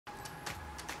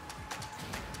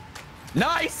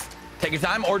Nice. Take your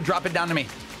time or drop it down to me.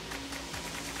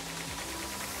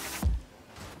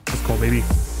 Let's go, baby.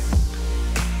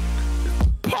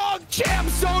 Pog champ,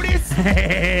 Sotus.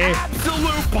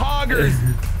 Absolute poggers.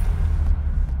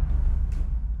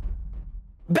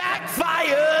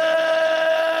 Backfire.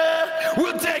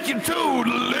 We'll take you to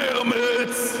the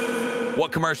limits.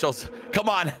 What commercials? Come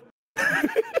on.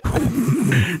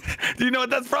 Do you know what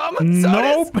that's from?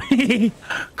 Nope.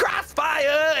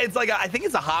 Crossfire. It's like I think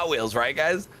it's a Hot Wheels, right,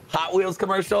 guys? Hot Wheels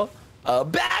commercial.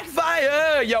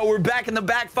 Backfire. Yo, we're back in the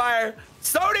backfire.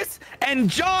 Sotus and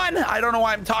John. I don't know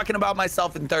why I'm talking about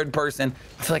myself in third person.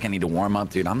 I feel like I need to warm up,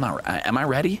 dude. I'm not. Am I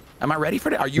ready? Am I ready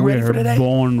for it? Are you ready for today?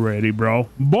 Born ready, bro.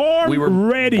 Born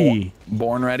ready.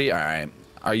 Born ready. All right.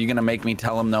 Are you gonna make me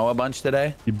tell him no a bunch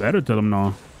today? You better tell him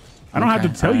no. I don't have to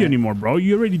tell you anymore, bro.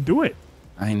 You already do it.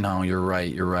 I know. You're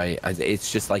right. You're right.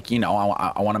 It's just like, you know,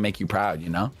 I want to make you proud, you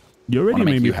know? You already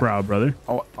made me proud, brother.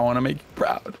 I want to make you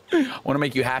proud. I want to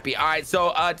make you happy. All right.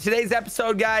 So today's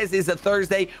episode, guys, is a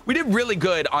Thursday. We did really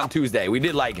good on Tuesday. We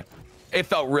did like, it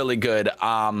felt really good.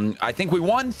 I think we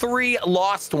won 3,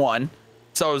 lost 1.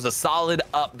 So it was a solid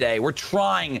up day. We're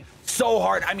trying so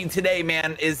hard. I mean, today,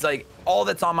 man, is like all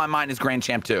that's on my mind is Grand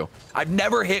Champ 2. I've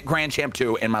never hit Grand Champ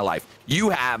 2 in my life. You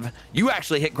have. You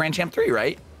actually hit Grand Champ 3,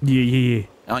 right? Yeah.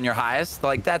 On your highest.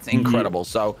 Like, that's incredible.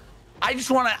 So I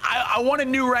just want to, I want a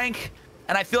new rank.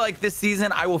 And I feel like this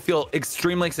season I will feel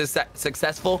extremely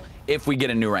successful if we get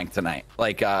a new rank tonight.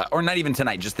 Like, or not even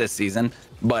tonight, just this season.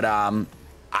 But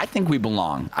I think we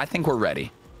belong. I think we're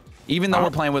ready. Even though we're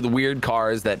playing with weird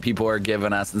cars that people are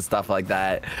giving us and stuff like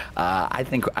that, I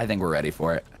think we're ready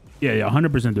for it. Yeah,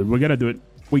 100%, dude. We gotta do it.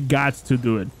 We got to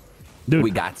do it, dude.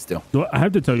 We got to. I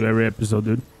have to tell you every episode,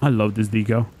 dude. I love this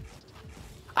decal.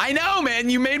 I know, man.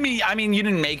 You made me. I mean, you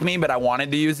didn't make me, but I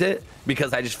wanted to use it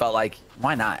because I just felt like,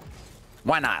 why not?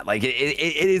 Why not? Like, it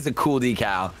is a cool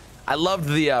decal. I loved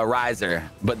the riser,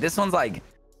 but this one's like,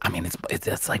 I mean,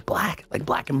 it's like black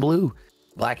and blue,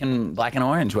 black and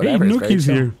orange, whatever. Hey, Nuki's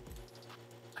here.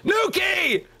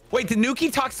 Nuki! Wait, did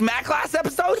Nuki talk smack last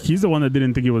episode? He's the one that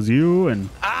didn't think it was you, and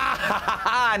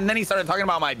and then he started talking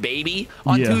about my baby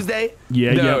on Tuesday.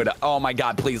 Yeah, dude. Yeah. Oh my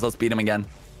God, please let's beat him again.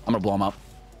 I'm gonna blow him up.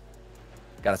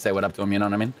 Gotta say what up to him, you know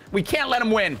what I mean? We can't let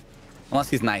him win unless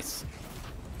he's nice.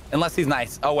 Unless he's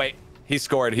nice. Oh wait, he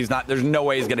scored. He's not. There's no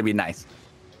way he's gonna be nice.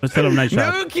 Let's tell him nice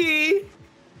shot. Nuki.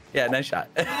 Yeah, nice shot.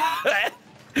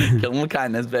 Kill him with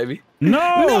kindness, baby. No.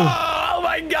 Oh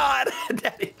my God,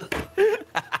 Daddy.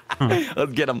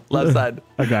 Let's get him left side.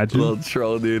 I got you. Little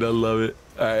troll, dude. I love it.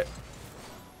 All right,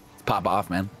 let's pop off,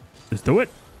 man. Let's do it.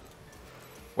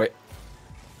 Wait.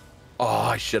 Oh,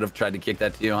 I should have tried to kick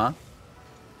that to you, huh?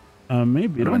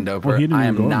 Maybe. I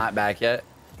am not back yet.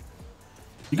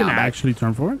 You can actually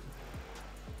turn for it.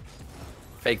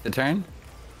 Fake the turn.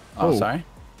 Oh, sorry.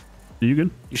 Are you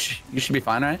good? You should be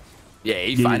fine, right? Yeah,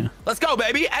 he's fine. Let's go,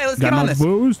 baby. Hey, let's get on this.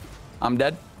 Boost. I'm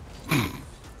dead.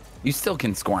 You still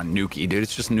can score on Nuki, dude.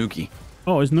 It's just Nuki.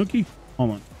 Oh, it's Nuki?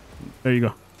 Hold on. There you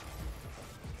go.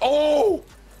 Oh,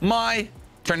 my.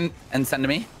 Turn and send to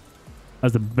me.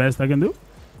 That's the best I can do.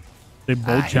 They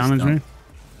both challenge me.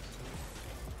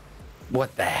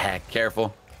 What the heck?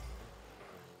 Careful.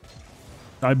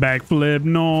 I backflip.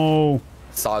 No.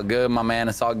 It's all good, my man.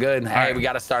 It's all good. Hey, we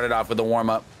got to start it off with a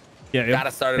warm-up. Yeah. Got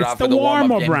to start it off with a a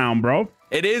warm-up round, bro.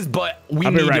 It is, but we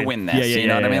need to win this. You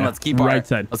know what I mean? Let's keep our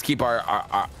side. Let's keep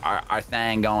our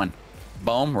thing going.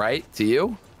 Boom, right to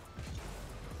you.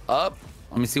 Up.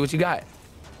 Let me see what you got.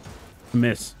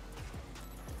 Miss.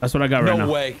 That's what I got right now.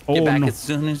 No way. Get back as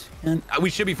soon as you can. We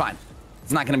should be fine.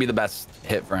 It's not going to be the best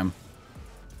hit for him.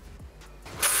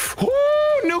 Woo!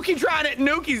 Nuki trying it.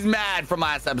 Nuki's mad from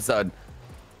last episode.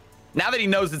 Now that he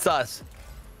knows it's us.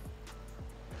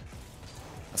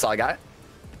 That's all I got.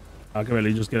 I can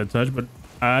really just get a touch, but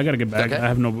I gotta get back. Okay. I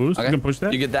have no boost. Okay. You can push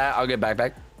that. You get that. I'll get back.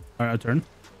 All right, I'll turn.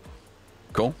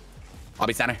 Cool. I'll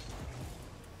be center.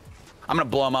 I'm gonna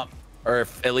blow him up, or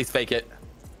at least fake it.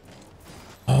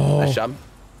 Oh. Nice job.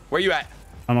 Where you at?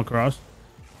 I'm across.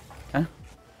 Okay.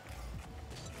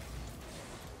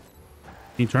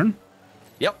 Can you turn?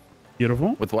 Yep.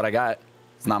 Beautiful. With what I got,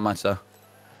 it's not much though.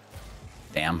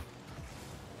 Damn.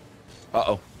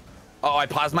 Uh-oh. Oh, I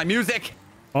paused my music.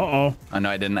 Uh-oh. Oh, no,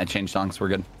 I didn't. I changed songs. We're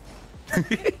good.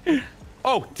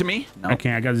 Oh, to me? No. I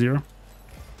can't. I got 0.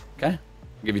 Okay.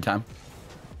 I'll give you time.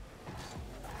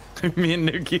 Me and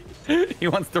Nuki. He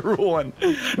wants to rule one.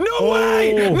 No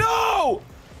way! No!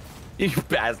 You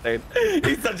bastard.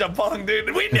 He's such a punk,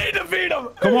 dude. We need to beat him.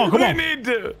 Come on. We need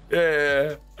to.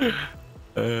 Yeah.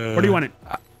 Where do you want it?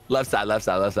 Left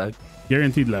side.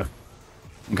 Guaranteed left.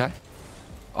 Okay.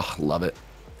 Oh, love it.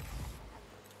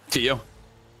 To you.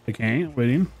 Okay,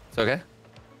 waiting. It's okay.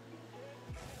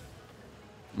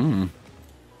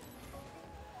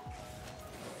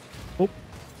 Oh,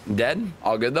 Dead.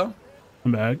 All good though.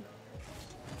 I'm back.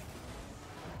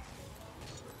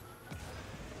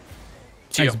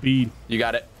 Nice beat. You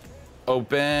got it.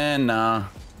 Open. Oh,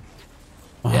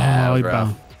 Yeah, it was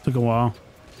rough. Took a while.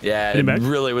 Yeah, it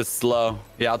really was slow.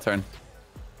 Yeah, I'll turn.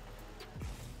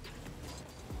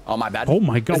 Oh, my bad. Oh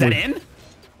my god. Is that in?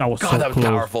 That was God, so that was close.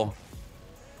 powerful.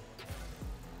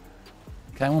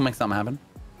 Okay, we'll make something happen.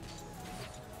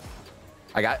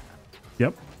 I got.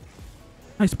 Yep.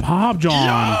 Nice pop, John.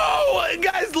 Yo,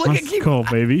 guys, look Let's at go,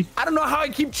 baby. I don't know how I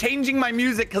keep changing my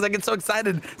music because I get so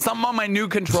excited. Something on my new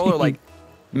controller like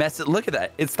mess it. Look at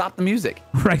that. It stopped the music.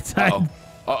 Right side.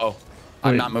 Uh-oh.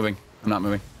 I'm not moving. I'm not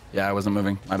moving. Yeah, I wasn't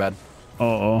moving. My bad.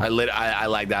 Uh-oh. I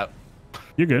lagged out.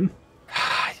 You're good.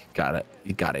 You got it.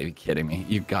 You gotta be kidding me.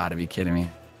 You gotta be kidding me.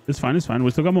 It's fine. It's fine.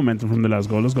 We still got momentum from the last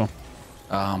goal. Let's go.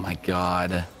 Oh my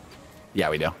god. Yeah,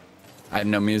 we do. I have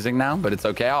no music now, but it's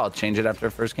okay. I'll change it after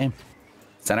the first game.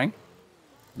 Centering.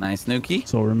 Nice Nuki.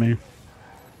 It's over me.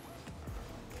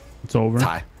 It's over.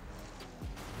 Tie.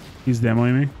 He's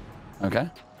demoing me. Okay.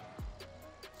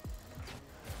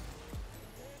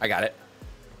 I got it.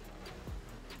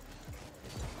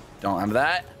 Don't have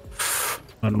that.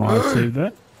 I don't know how to save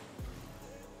that.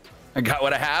 I got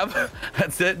what I have.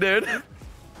 That's it, dude.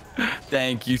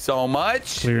 Thank you so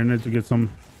much. Clearing it to get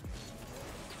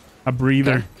a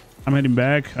breather. Okay. I'm heading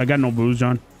back. I got no booze,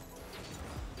 John.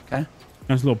 Okay.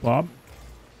 Nice little pop.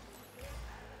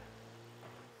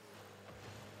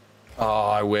 Oh,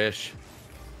 I wish.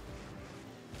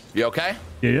 You okay?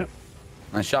 Yeah.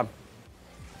 Nice job.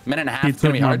 Minute and a half. He It's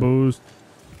gonna took be my hard. booze.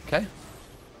 Okay.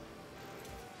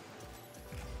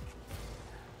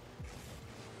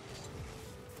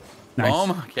 Nice.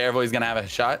 Boom. Careful, he's gonna have a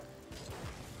shot.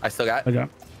 I still got. I got.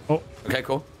 Oh, Okay,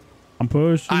 cool. I'm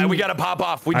pushing. All right, we gotta pop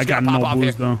off. We I just got gotta pop no off booze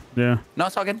here. though. Yeah. No,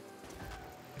 it's all good.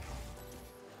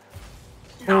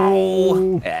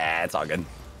 Oh, Yeah, it's all good.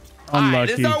 All right,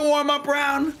 this unlucky. is our warm-up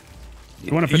round.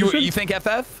 You want to finish it? You think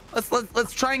FF?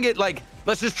 Let's try and get like.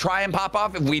 Let's just try and pop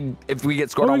off if we get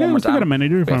scored on we one more still got a time.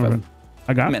 minute. You're fine with it.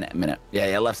 I got. Minute.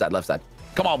 Yeah, left side.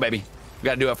 Come on, baby. We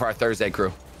gotta do it for our Thursday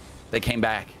crew. They came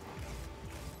back.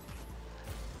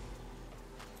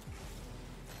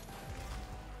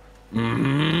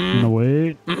 No,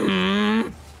 wait.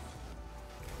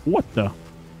 What the?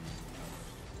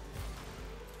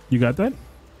 You got that?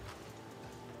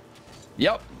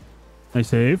 Yep. Nice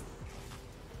save.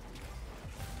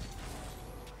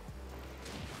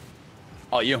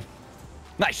 Oh, you.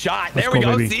 Nice shot. Let's There we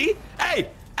go, go. baby. See? Hey,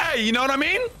 you know what I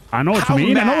mean? I know what How you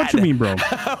mean. mad? I know what you mean, bro.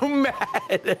 How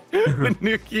mad when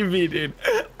Nuki me, dude.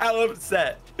 How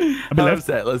upset. I'll be How left.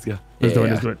 upset. Let's go. Let's do it.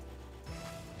 Let's do it.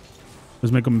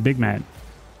 Let's make him big mad.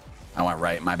 I went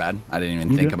right. My bad. I didn't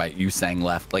even think about you saying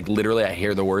left. Like literally, I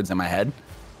hear the words in my head,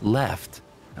 left,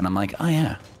 and I'm like, oh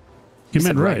yeah. You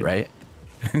meant said right. Right?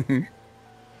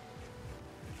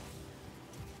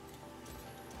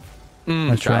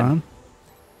 Tried.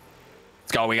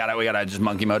 Let's go. We gotta just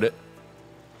monkey mode it.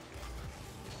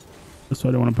 That's why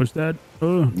I don't want to push that.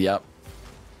 Oh, Yep.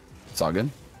 It's all good.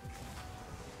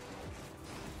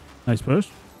 nice push.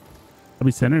 I'll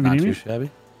be center if you Not need too me. shabby.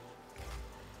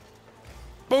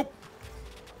 Boop.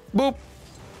 Boop.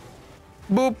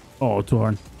 Boop. Oh, too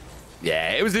hard.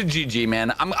 Yeah, it was a GG,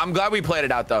 man. I'm glad we played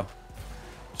it out though.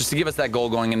 Just to give us that goal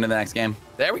going into the next game.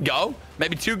 There we go.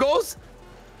 Maybe 2 goals.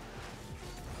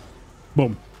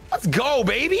 Boom. Let's go,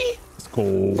 baby. Let's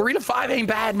go. 3 to 5 ain't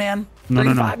bad, man. No, 3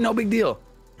 to no. 5, no big deal.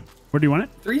 Where do you want it?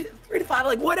 3 to 5,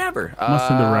 like whatever. Must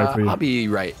send it right for you. I'll be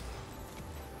right.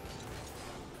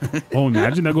 Oh,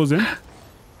 imagine that goes in.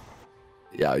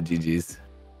 Yeah, GG's.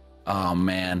 Oh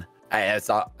man. Hey, that's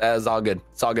all good.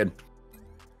 It's all good.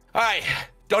 All right.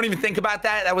 Don't even think about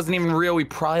that. That wasn't even real. We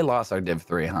probably lost our Div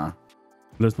 3, huh?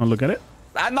 Let's not look at it.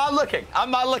 I'm not looking.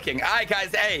 All right,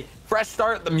 guys. Hey, fresh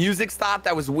start. The music stopped.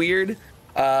 That was weird.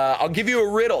 I'll give you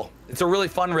a riddle. It's a really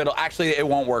fun riddle. Actually, it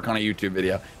won't work on a YouTube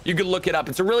video. You could look it up.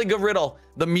 It's a really good riddle.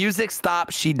 The music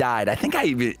stopped. She died. I think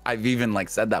I've even like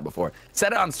said that before.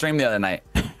 Said it on stream the other night.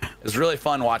 It was really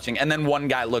fun watching. And then one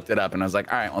guy looked it up and I was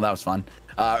like, all right, well, that was fun.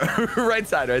 Right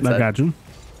side. I got you.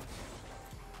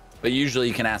 But usually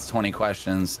you can ask 20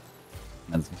 questions.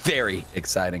 That's very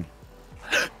exciting.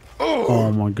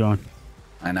 Oh my god.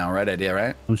 I know, right idea,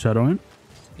 right? I'm shadowing.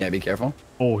 Yeah, be careful.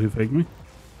 Oh, he faked me.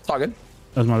 It's all good.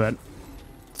 That's my bad.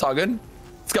 It's all good.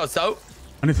 Let's go, So.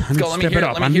 I need Let's to go. Let me step hear it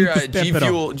up. Let me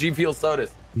hear G Fuel Sotus.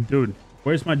 Dude,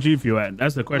 where's my G Fuel at?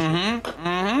 That's the question.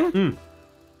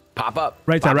 Pop up.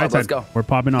 Right side, right side. Let's go. We're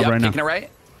popping up right now. Kicking it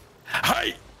right.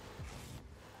 Hey. A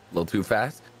little too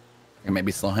fast. can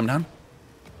maybe slow him down.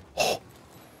 Oh.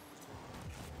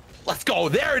 Let's go.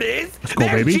 There it is. Let's go,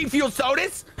 There's baby. G Fuel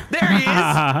Sotus. There he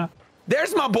is.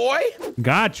 There's my boy.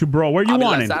 Got you, bro. Where you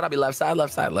want it? I'll be left side,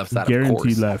 left side, left side.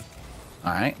 Guaranteed left.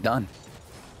 All right, done.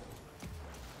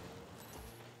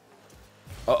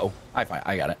 Uh-oh.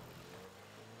 I got it.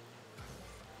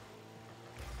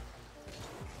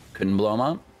 Couldn't blow him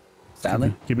up,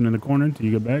 sadly. Keep it in the corner until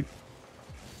you get back.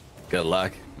 Good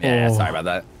luck. Yeah, Oh. sorry about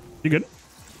that. You good?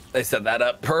 They set that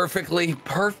up perfectly.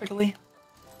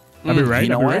 I'll be right. You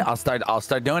know I'll be what? right. I'll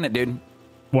start doing it, dude.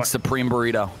 What? Supreme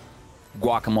burrito,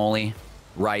 guacamole,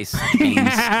 rice, beans.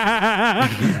 I'll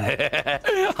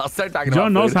start talking John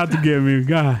about knows food. how to get me.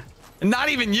 God. Not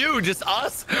even you, just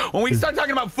us. When we start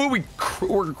talking about food,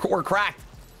 we're cracked.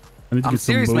 I'm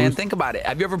serious, man. Think about it.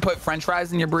 Have you ever put French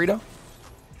fries in your burrito?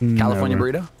 California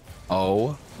burrito?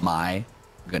 Oh my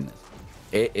goodness.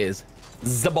 It is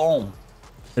the bomb.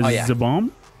 Is it the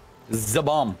bomb? The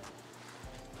bomb.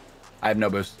 I have no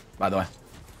boost, by the way.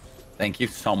 Thank you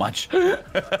so much.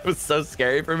 It was so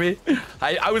scary for me.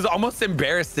 I was almost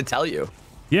embarrassed to tell you.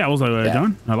 Yeah, I was like, Yeah.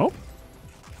 John, hello?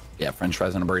 Yeah, French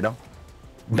fries in a burrito.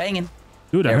 Banging.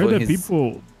 Dude, I heard that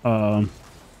people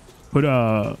put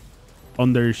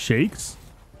on their shakes,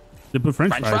 they put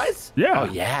French fries. Yeah. Oh,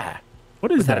 yeah.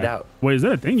 What is Without that? a doubt. Wait, is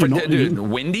that a thing? You know, Dude,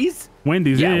 Wendy's?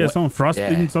 Wendy's, yeah, what- some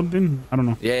frosting, yeah. something. I don't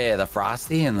know. Yeah, the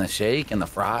frosty and the shake and the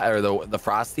fry, or the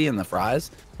frosty and the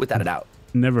fries, without a doubt.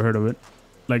 Never heard of it.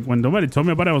 Like when nobody told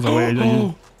me about it, I was like,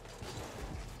 wait,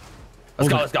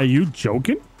 Let's go. Are you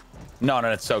joking? No,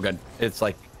 it's so good. It's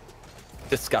like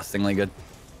disgustingly good.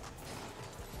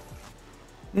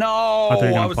 No, thought you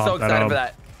were gonna I was pop so that excited up. for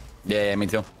that. Yeah, me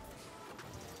too.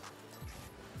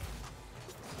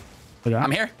 Okay.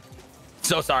 I'm here.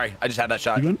 So sorry. I just had that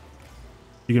shot. You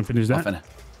can finish that. Muffin.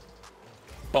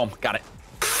 Boom. Got it.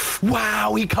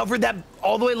 Wow, he covered that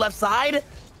all the way left side.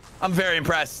 I'm very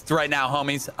impressed right now,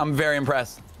 homies. I'm very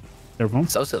impressed. Careful.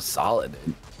 So solid,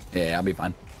 dude. Yeah, I'll be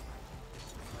fine.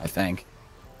 I think.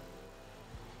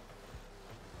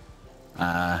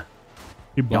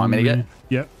 He want me to get?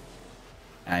 Yep.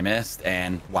 I missed,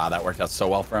 and wow, that worked out so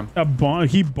well for him.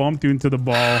 He bumped you into the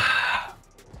ball.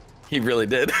 He really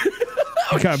did.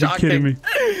 You gotta be kidding me.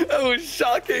 That was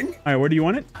shocking. All right, where do you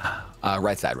want it?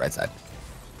 Right side.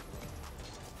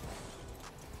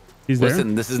 He's there.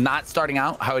 Listen, this is not starting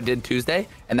out how it did Tuesday,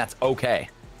 and that's okay.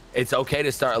 It's okay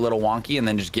to start a little wonky and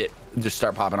then just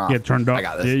start popping off. Get turned up. I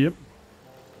got this. Yeah, yep.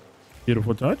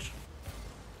 Beautiful touch.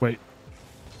 Wait.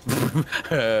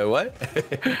 What?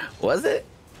 Was it?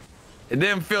 It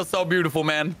didn't feel so beautiful,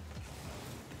 man.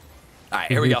 All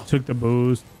right, here we go. Took the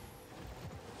boost.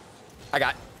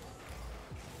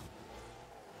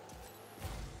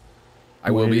 I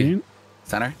will be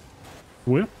center.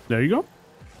 Will. There you go.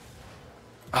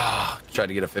 Ah, tried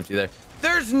to get a 50 there.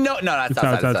 There's no, it's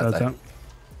outside.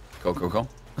 Go.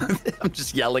 I'm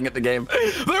just yelling at the game.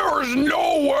 There is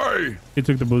no way. He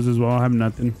took the boost as well. I have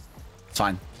nothing. It's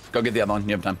fine. Go get the other one.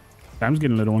 You have time. Time's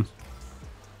getting little ones.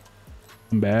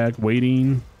 I'm back,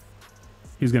 waiting.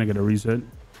 He's gonna get a reset.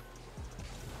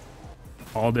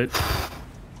 Called it.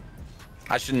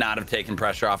 I should not have taken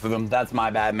pressure off of him. That's my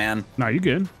bad, man. No, you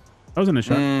good. That was a nice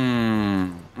shot.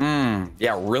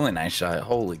 Yeah, really nice shot.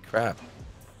 Holy crap.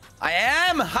 I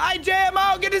am. Hi,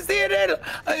 JMO. Good to see you, dude.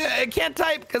 I can't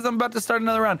type because I'm about to start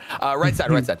another round. Right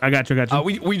side. I got you.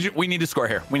 We need to score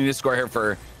here. We need to score here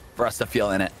for us to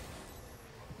feel in it.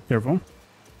 Careful.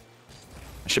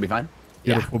 Should be fine.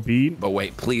 Beautiful beat. But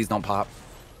wait, please don't pop.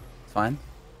 It's fine.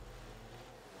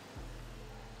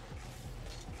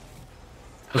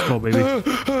 Let's go, baby.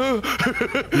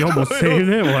 You almost saved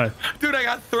it. What? Dude, I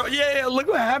got thrown. Yeah, look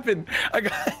what happened. I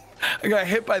got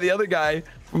hit by the other guy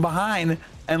from behind.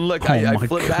 And look, I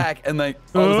flipped back and like,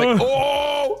 I was like,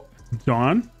 oh!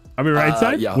 John, are we right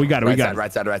side? Yeah, we got it.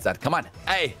 Right side. Come on.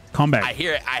 Hey. Come back. I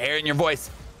hear it. I hear it in your voice.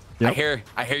 Yep.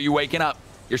 I hear you waking up.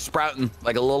 You're sprouting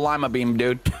like a little lima bean,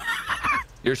 dude.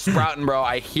 You're sprouting, bro.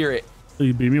 I hear it.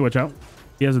 You beat me. Watch out.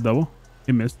 He has a double.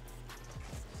 He missed.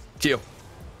 It's you.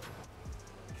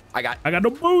 I got no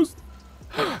boost.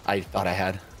 I thought I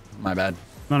had. My bad.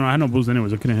 No, I had no boost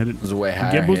anyways. I couldn't hit it. It was way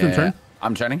higher. Get boost and turn.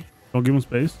 I'm turning. Don't give him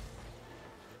space.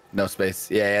 No space.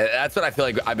 Yeah, that's what I feel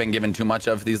like I've been given too much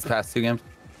of these past 2 games.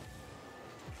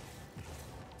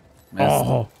 Missed.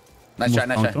 Oh. Nice try.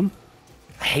 Him.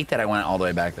 I hate that I went all the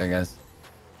way back there, guys.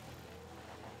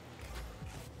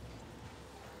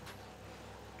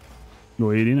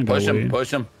 Waiting. Push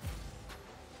him.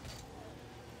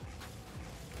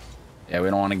 Yeah, we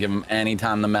don't want to give them any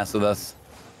time to mess with us.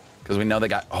 Because we know they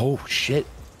got... Oh, shit.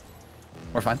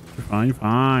 We're fine. You're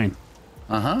fine.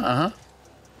 Uh-huh.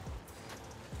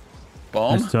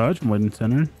 Boom. Nice touch. Wooden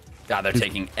center. God, they're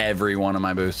taking every one of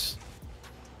my boosts.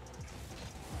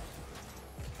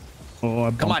 Oh,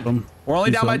 I Come on. him. We're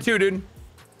only down by 2, dude.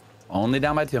 Only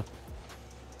down by 2.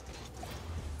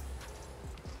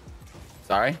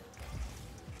 Sorry.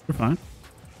 You're fine.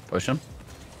 Push him.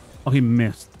 Oh, he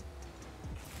missed.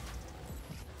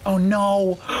 Oh,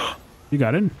 no. You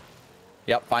got it.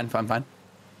 Yep, fine.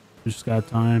 Just got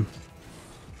time.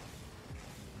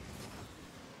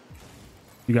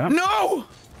 You got? No!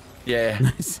 Yeah.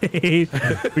 Nice.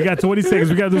 We got 20 seconds.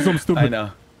 We got to do something stupid. I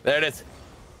know. There it is.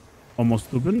 Almost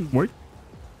stupid. Wait.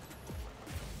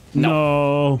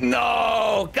 No. No.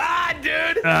 No. God,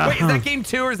 dude. Wait, is that game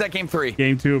 2 or is that game 3?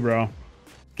 Game 2, bro.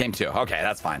 Game 2. Okay,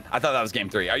 that's fine. I thought that was game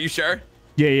 3. Are you sure?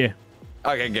 Yeah.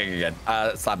 Okay, good.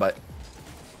 Slap butt.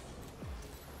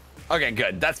 Okay,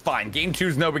 good. That's fine. Game 2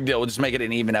 is no big deal. We'll just make it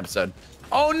an even episode.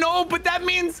 Oh no, but that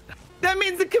means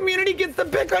the community gets to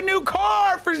pick a new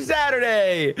car for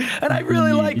Saturday. And I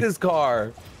really like this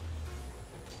car.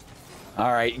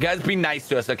 All right, you guys be nice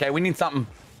to us, okay? We need something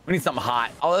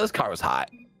hot. Oh, this car was hot.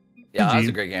 Yeah, that was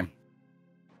a great game.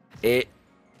 It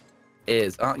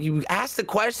is. You asked the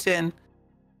question.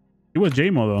 It was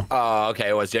J-Mo though. Oh, okay,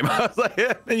 it was J-Mo. I was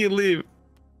like, then you leave.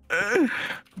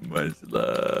 Much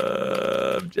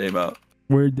love, J-Mo.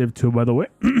 We're Div 2, by the way.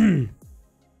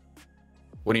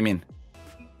 What do you mean?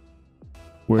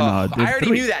 We're not Div I already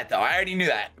 3. knew that, though. I already knew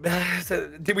that. So,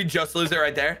 did we just lose it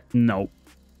right there? No.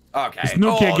 Okay. It's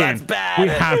Nuki again. That's bad. We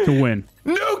have to win.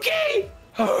 Nuki!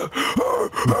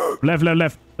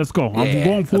 Left. Let's go. I'm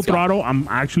going full throttle. I'm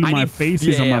actually, my face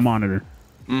is on my monitor.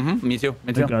 Mm-hmm. Me too.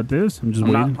 I got this. I'm just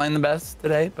waiting. waiting. Not playing the best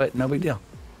today, but no big deal.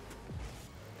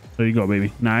 There you go,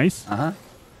 baby. Nice.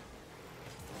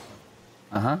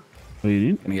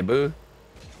 Waiting. Gonna get booed.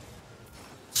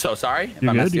 So sorry if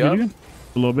You're I messed you good. up. You're good.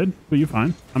 A little bit, but you're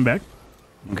fine. I'm back.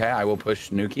 Okay, I will push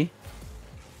Nuki.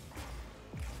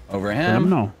 Over Let him. him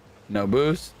know. No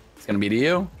boost. It's gonna be to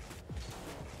you.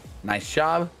 Nice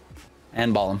job.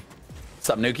 And ball him. What's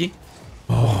up, Nuki?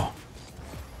 Oh.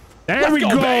 There Let's we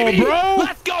go, baby. bro.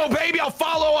 Let's go, baby. I'll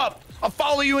follow up. I'll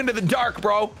follow you into the dark,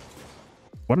 bro.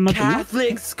 What another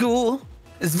Catholic school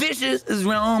as vicious as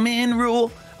Roman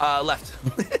rule. Left.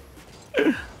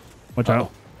 Watch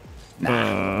out.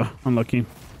 Nah. Unlucky.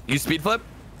 You speed flip?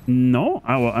 No,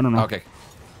 I don't know. Okay.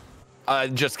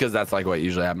 Just because that's like what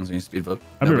usually happens when you speed flip.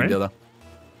 I'll No be big right. deal though.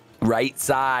 Right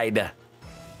side.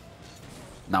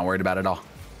 Not worried about it at all.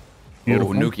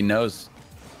 Beautiful. Oh, Nuki knows.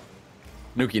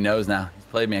 Nuki knows now. He's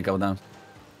played me a couple times.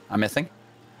 I'm missing.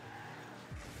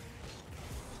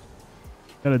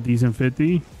 Got a decent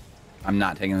 50. I'm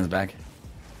not taking this back.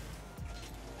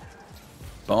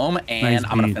 Boom, and Nice I'm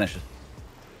gonna beat. finish it.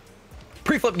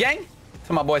 Pre-flip gang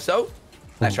to my boy So.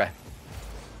 Nice try.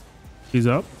 He's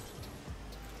up.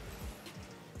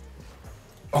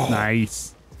 Oh.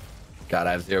 Nice. God,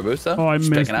 I have 0 boost though. Oh, I Just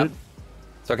missed picking up. it.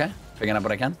 It's okay. Picking up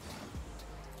what I can.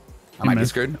 I He might be missed.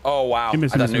 screwed. Oh wow. He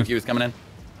missed, I he thought missed. Nuki was coming in.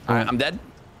 All right, I'm dead.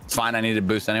 It's fine. I needed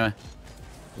boost anyway.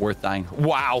 Worth dying.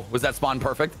 Wow, was that spawn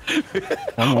perfect?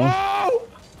 Oh!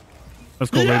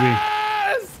 Let's go,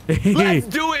 Yes! baby. Let's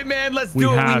do it, man. Let's We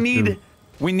do it. have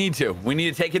We need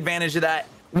to take advantage of that.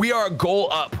 We are a goal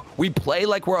up. We play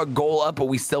like we're a goal up, but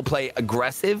we still play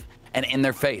aggressive and in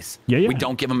their face. Yeah. We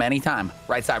don't give them any time.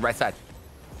 Right side, right side.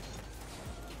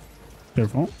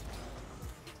 Careful.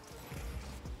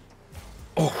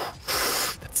 Oh,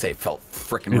 that save felt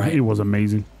freaking right. It was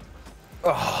amazing.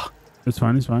 Oh. It's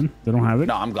fine. It's fine. They don't have it.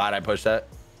 No, I'm glad I pushed that.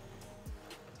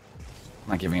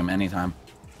 I'm not giving him any time.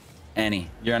 Any.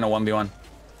 You're in a 1v1.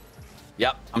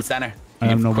 Yep, I'm center. I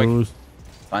have no quick. boost.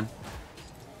 Fine.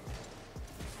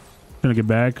 Gonna get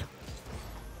back.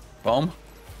 Boom.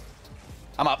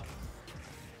 I'm up.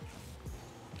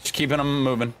 Just keeping them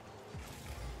moving.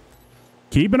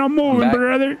 Keeping on moving, back.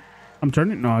 brother. I'm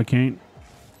turning. No, I can't.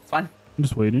 It's fine. I'm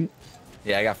just waiting.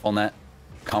 Yeah, I got full net.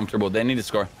 Comfortable. They need to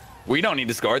score. We don't need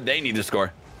to score. They need to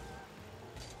score.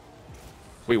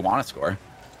 We want to score.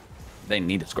 They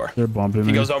need to score. They're bumping If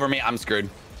he me. goes over me, I'm screwed.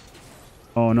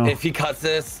 Oh no. If he cuts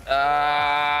this, oh,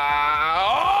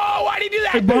 why'd he do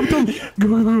that? I bumped him.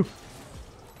 Go.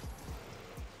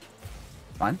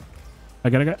 Fine. I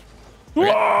got.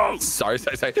 Okay. Sorry.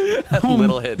 A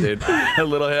little hit, dude. A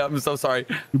little hit. I'm so sorry.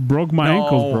 You broke my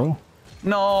ankles, bro.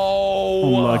 No.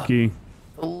 Unlucky.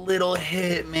 A little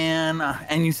hit, man.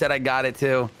 And you said I got it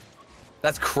too.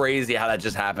 That's crazy how that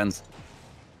just happens.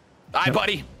 All right,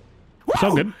 buddy. So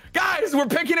Woo! good. Guys, we're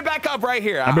picking it back up right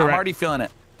here. I'm right. already feeling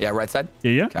it. Yeah, right side.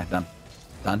 Yeah. Okay, done.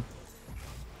 Done.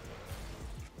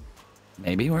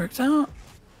 Maybe works out.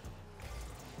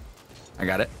 I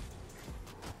got it.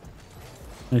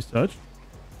 Nice touch.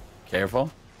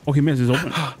 Careful. Oh, he missed. It's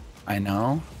open. I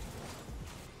know.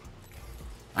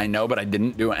 I know, but I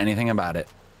didn't do anything about it.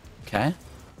 Okay?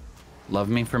 Love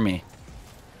me for me.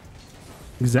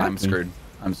 Exactly. I'm screwed.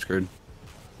 I'm screwed.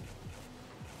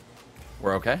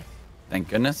 We're okay. Thank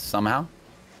goodness, somehow.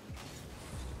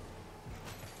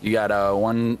 You got a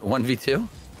 1v2?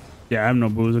 Yeah, I have no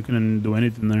booze. I couldn't do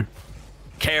anything there.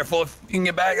 Careful, if you can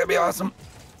get back, that'd be awesome.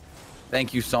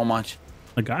 Thank you so much.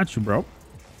 I got you, bro.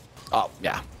 Oh,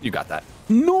 yeah, you got that.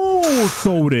 No,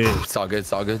 Sotus. It's all good,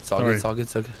 it's all good, it's all good, it's all good,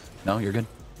 it's all good. No, you're good.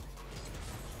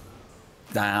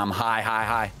 Damn,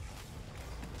 high.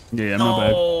 Yeah, I'm not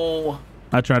bad.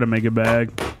 I try to make it back.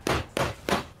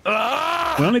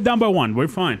 We're only down by 1. We're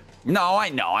fine. No, I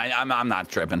know. I'm not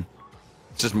tripping.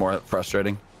 It's just more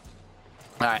frustrating.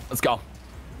 All right, let's go.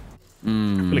 I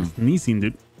feel like sneezing,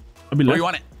 dude. I'll be Where left. you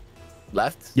want it?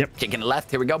 Left? Yep. Kicking it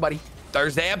left. Here we go, buddy.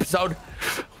 Thursday episode.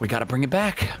 We got to bring it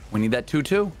back. We need that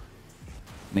 2-2.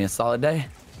 Need a solid day.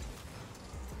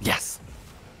 Yes.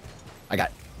 I got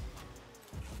it.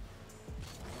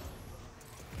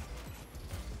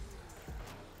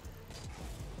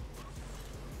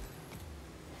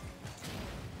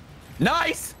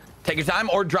 Nice. Take your time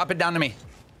or drop it down to me.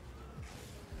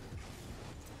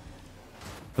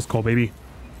 Let's go, baby.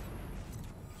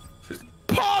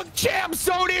 Pog champ,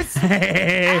 Sotus.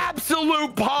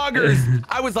 Absolute poggers.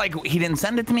 I was like, he didn't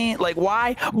send it to me. Like,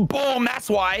 why? Boom, that's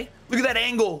why. Look at that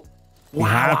angle. Wow,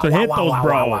 you have to hit those,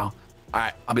 bro. Wow. All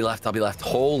right, I'll be left.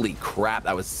 Holy crap,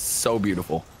 that was so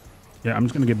beautiful. Yeah, I'm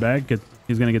just going to get back.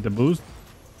 He's going to get the boost.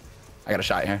 I got a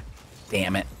shot here.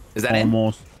 Damn it. Is that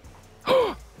almost?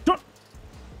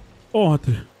 Oh,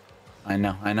 I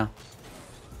know.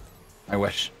 I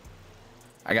wish.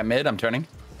 I got mid. I'm turning.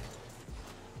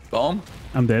 Boom.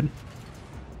 I'm dead.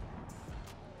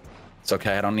 It's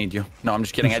okay. I don't need you. No, I'm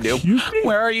just kidding. Excuse me? I do.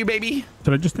 Where are you, baby?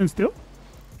 Did I just stand still?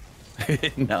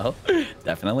 No,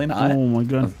 definitely not. Oh my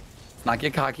god. Let's not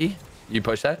get cocky. You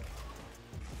push that.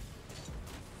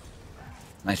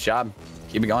 Nice job.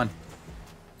 Keep it going.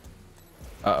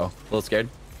 Uh-oh. A little scared.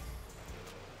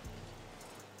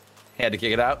 He had to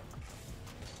kick it out.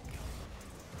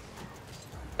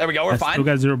 There we go. We're fine. Still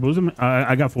got 0 boost.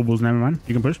 I got full boost. Never mind.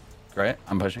 You can push. Great.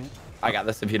 I'm pushing it. I got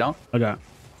this if you don't. I got.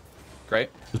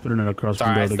 Great. Just putting it across.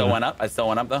 Sorry, I still went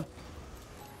up. Though.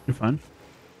 You're fine.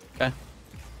 Okay.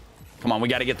 Come on. We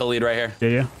got to get the lead right here.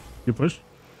 Yeah. You push.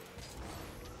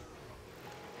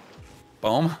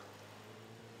 Boom.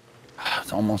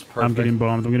 It's almost perfect. I'm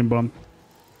getting bombed.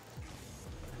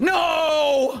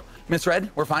 No!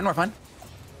 Misread. We're fine.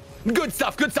 Good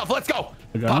stuff. Let's go.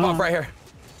 Pop off right here.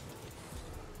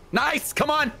 Nice. Come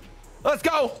on. Let's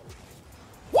go.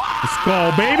 Wow. Let's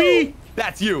go, baby.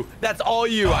 That's you. That's all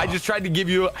you. I just tried to give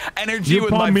you energy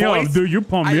with my voice. You pumped me up, dude. You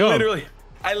pumped me up.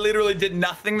 I literally did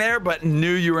nothing there, but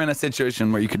knew you were in a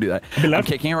situation where you could do that. I'm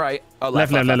kicking it right. Oh,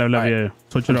 left. Left. Right. Yeah.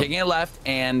 Switch it up. Kicking it left,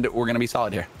 and we're going to be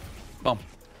solid here. Boom.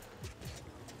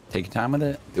 Take your time with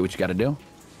it. Do what you got to do.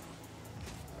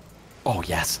 Oh,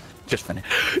 yes. Just finish.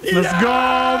 Let's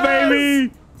go,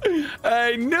 baby.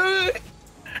 I knew it.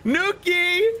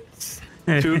 Nuki.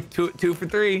 2 for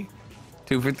 3.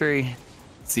 2 for 3.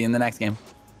 See you in the next game.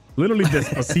 Literally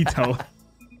Despacito.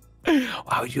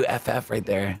 Why would you FF right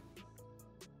there?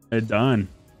 They're done.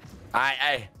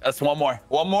 Hey, that's one more,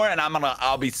 and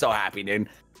I'll be so happy, dude.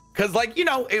 Cause like, you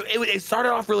know, it started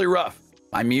off really rough.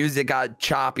 My music got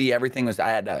choppy. Everything was, I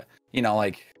had to, you know,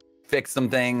 like fix some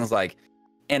things, like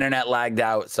internet lagged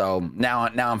out. So now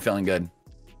I'm feeling good.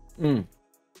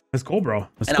 Let's go, bro.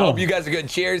 I hope you guys are good.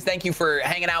 Cheers. Thank you for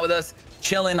hanging out with us,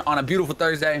 chilling on a beautiful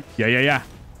Thursday. Yeah.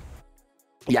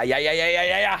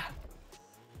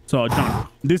 So, John,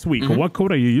 this week, what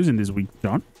code are you using this week,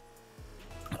 John?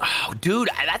 Oh, dude,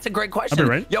 that's a great question. I'll be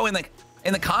right. Yo, in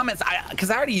the comments, because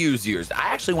I already used yours. I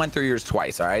actually went through yours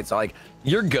twice. All right, so like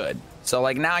you're good. So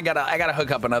like now I gotta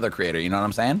hook up another creator. You know what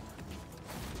I'm saying?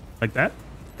 Like that?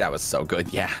 That was so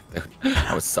good. Yeah,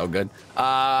 that was so good.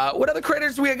 What other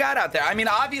creators do we got out there? I mean,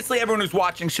 obviously everyone who's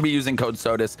watching should be using code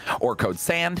Sotus or code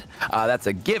Sand. That's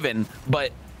a given.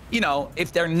 But you know,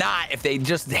 if they're not, if they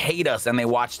just hate us and they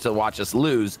watch us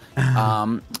lose,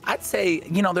 I'd say,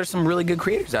 you know, there's some really good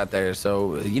creators out there.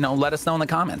 So, you know, let us know in the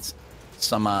comments.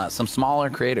 Some smaller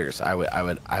creators I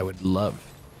would love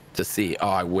to see. Oh,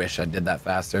 I wish I did that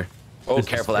faster. Oh, this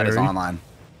careful, that is online.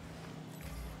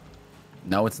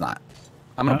 No, it's not.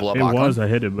 I'm gonna blow up. It was. I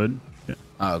hit it, but. Yeah.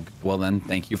 Oh, well then,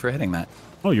 thank you for hitting that.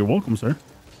 Oh, you're welcome, sir.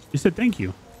 You said thank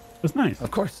you. That's nice. Of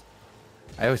course.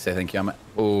 I always say thank you.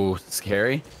 Oh,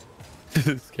 scary.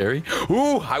 Scary.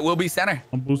 Ooh, I will be center.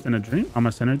 I'm boosting a dream. I'm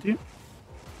a center to you.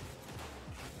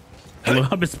 A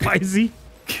little bit spicy.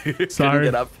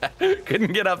 Sorry.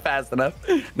 Couldn't get up fast enough.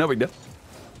 No big deal.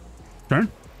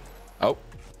 Turn. Oh.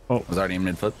 Oh. Was already in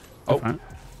mid flip. Oh. Fine.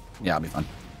 Yeah, I'll be fine.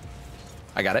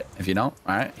 I got it. If you don't.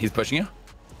 All right. He's pushing you.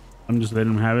 I'm just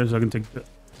letting him have it so I can take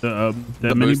the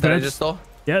mini boost that I patch. just stole?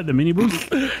 Yeah, the mini boost.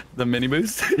 The mini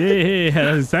boost? Yeah,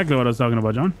 that's exactly what I was talking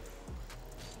about, John.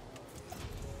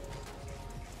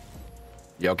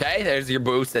 You okay? There's your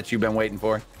boost that you've been waiting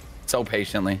for so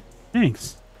patiently.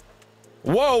 Thanks.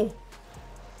 Whoa.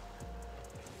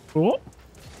 Cool.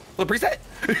 Flip reset.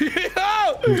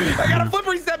 Oh, I got a flip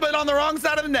reset, but on the wrong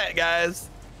side of the net, guys.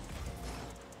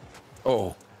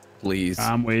 Oh, please.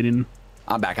 I'm waiting.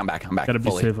 I'm back. Gotta be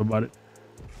fully. safe about it.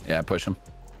 Yeah, push him.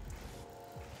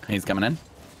 He's coming in.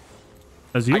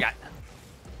 That's you? I got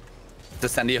to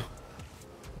send to you.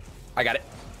 I got it.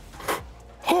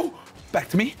 Oh, back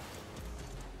to me.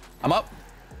 I'm up.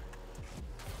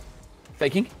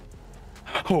 Faking.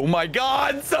 Oh my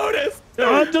God, Sotus.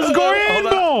 Just go in,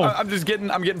 bro.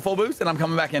 I'm getting full boost and I'm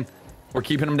coming back in. We're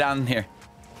keeping him down here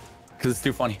because it's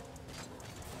too funny.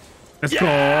 Let's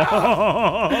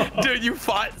go. Dude, you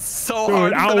fought so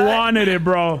Dude, hard. I wanted it,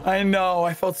 bro. I know.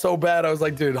 I felt so bad. I was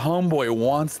like, dude, homeboy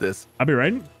wants this. I'll be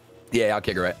right. Yeah, I'll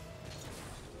kick her right.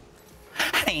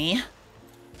 Hey. A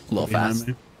little fast.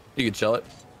 Me. You could chill it.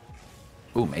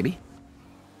 Ooh, maybe.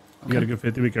 Okay. You gotta go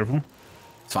 50. Be careful.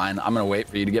 It's fine. I'm gonna wait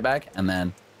for you to get back and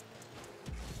then.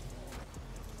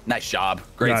 Nice job.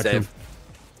 Great Got save. you.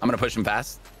 I'm gonna push him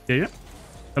fast. Yeah.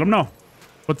 Tell him no.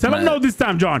 But tell him no this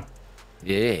time, John.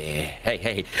 Yeah.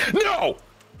 Hey. No.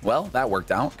 Well, that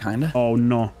worked out, kind of. Oh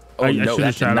no. Oh no,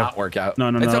 that did not not work out. No.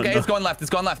 It's okay. No. It's going left. It's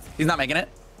going left. He's not making it.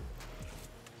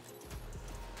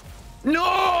 No!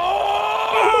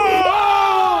 Oh!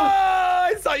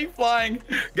 I saw you flying.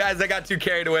 Guys, I got too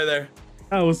carried away there.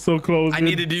 That was so close. I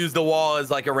needed to use the wall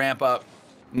as like a ramp up,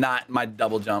 not my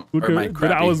double jump. Okay, or my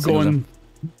but I was going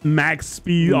max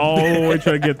speed all the way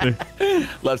trying to get there.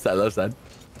 Left side.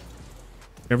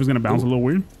 Everyone's gonna bounce a little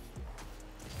weird.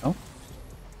 Oh.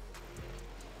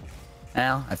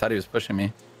 Al, I thought he was pushing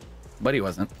me, but he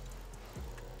wasn't.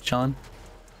 Chilling.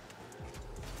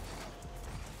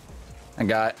 I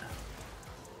got.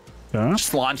 Yeah.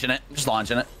 Just launching it. Just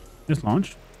launch.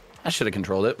 I should have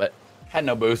controlled it, but had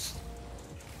no boost.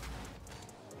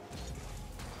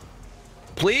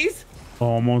 Please?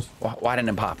 Almost. Why didn't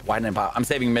it pop? I'm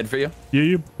saving mid for you. Yeah,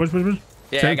 you push.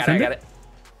 Yeah, I got it.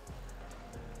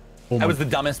 Oh that was the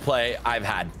dumbest play I've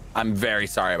had. I'm very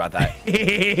sorry about that.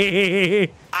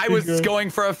 I was going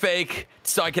for a fake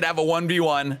so I could have a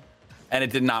 1v1, and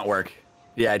it did not work.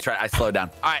 Yeah, I slowed down.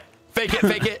 All right, fake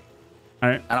it. All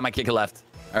right. And I might kick it left.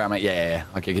 Or I might, yeah.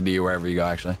 I'll kick it to you wherever you go,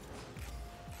 actually.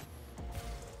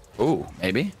 Ooh,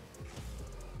 maybe.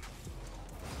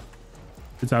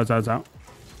 It's out.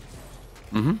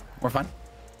 Mm-hmm. We're fine.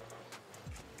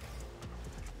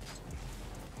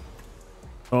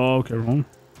 Oh, careful.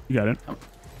 You got it.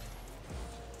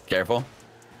 Careful.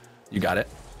 You got it.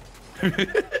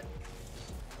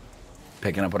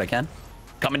 Picking up what I can.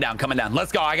 Coming down.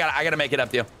 Let's go. I gotta make it up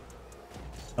to you.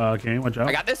 Okay, watch out.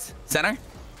 I got this. Center.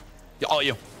 All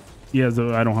you. Yeah,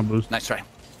 so I don't have boost. Nice try.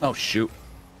 Oh, shoot.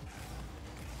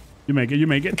 You make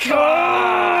it.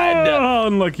 God! Oh,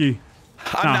 unlucky.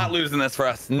 I'm not losing this for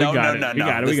us. No.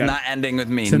 This is not ending with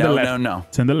me. No.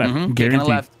 Send the left. Mm-hmm. Kicking the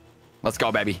left. Let's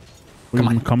go, baby. Come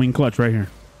on. Coming clutch right here.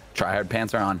 Try hard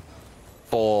pants are on.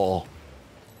 Full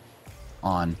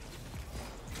on.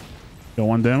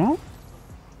 Go on demo.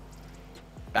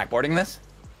 Backboarding this?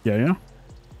 Yeah.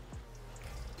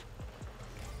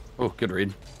 Oh, good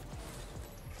read.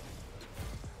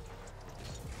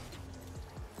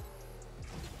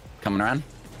 Coming around.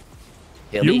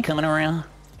 He'll be coming around.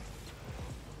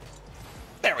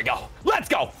 There we go. Let's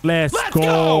go. Let's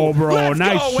go, bro. Let's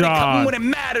nice go. shot. When it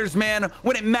matters, man.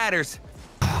 When it matters.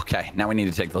 Okay, now we need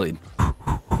to take the lead. I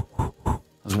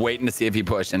was waiting to see if he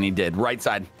pushed, and he did. Right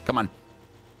side. Come on.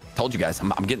 Told you guys, I'm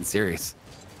getting serious.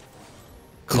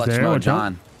 Clutch mode,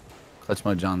 John. Clutch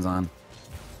mode, John's on.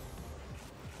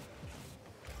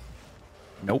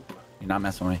 Nope. You're not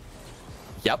messing with me.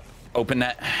 Yep. Open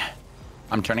net.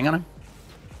 I'm turning on him.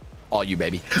 All you,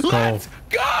 baby. Let's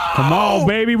go. Come on,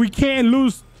 baby. We can't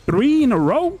lose 3 in a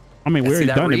row. I mean, we already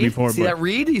done it before. See that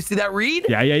read? You see that read?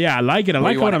 Yeah. I like it. I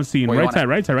like what I'm seeing. Right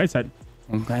side.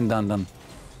 Okay, done.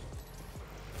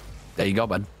 There you go,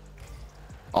 bud.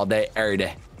 All day, every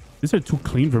day. These are too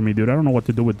clean for me, dude. I don't know what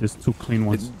to do with this too clean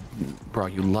ones. Bro,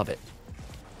 you love it.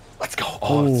 Let's go.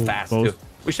 Oh, it's fast, too.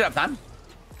 We should have time.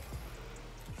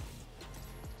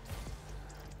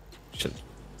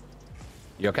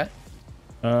 You okay?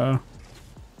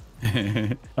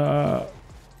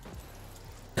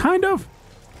 Kind of.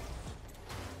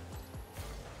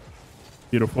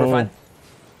 Beautiful. We're fine.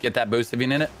 Get that boost if you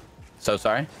need it. So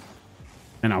sorry.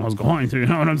 And I was going to, you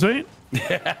know what I'm saying?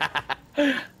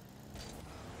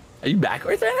 Are you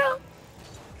backwards right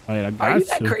now? Are you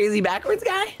that crazy backwards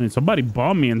guy? I mean, somebody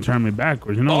bombed me and turned me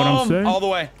backwards. You know what I'm saying? All the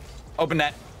way. Open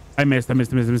net. I missed and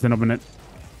open it.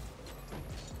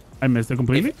 I missed it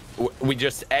completely. We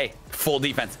just, hey, full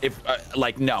defense. If,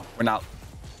 like, no, we're not.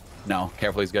 No,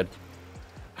 careful, he's good.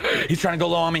 He's trying to go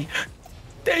low on me.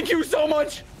 Thank you so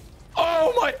much.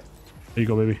 Oh, my. There you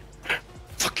go, baby.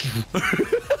 Fuck you.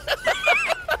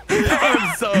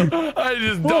 I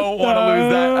just don't want to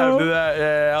lose that after that.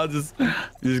 Yeah, I'll just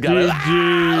gotta.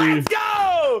 Let's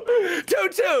go.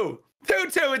 2-2.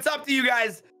 2-2. It's up to you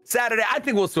guys. Saturday. I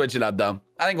think we'll switch it up, though.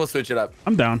 I think we'll switch it up.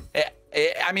 I'm down.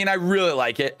 I mean, I really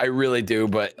like it. I really do.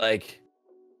 But like,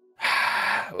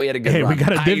 we had a good run. We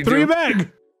got a div 3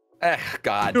 bag.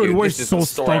 God, dude, we're so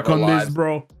stuck on this,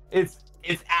 bro.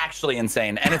 It's actually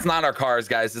insane, and it's not our cars,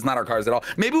 guys. It's not our cars at all.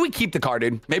 Maybe we keep the car,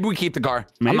 dude. Maybe we keep the car.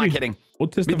 Maybe. I'm not kidding. We'll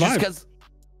test the just vibe. because,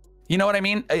 you know what I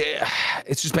mean?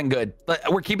 It's just been good.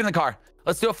 We're keeping the car.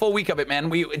 Let's do a full week of it, man.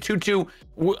 We 2-2.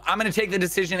 I'm gonna take the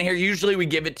decision here. Usually we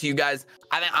give it to you guys.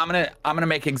 I'm gonna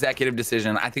make executive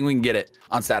decision. I think we can get it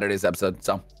on Saturday's episode.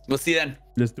 So we'll see you then.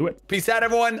 Let's do it. Peace out,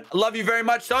 everyone. Love you very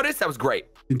much, Sotus. That was great.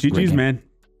 GG's, man.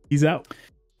 He's out.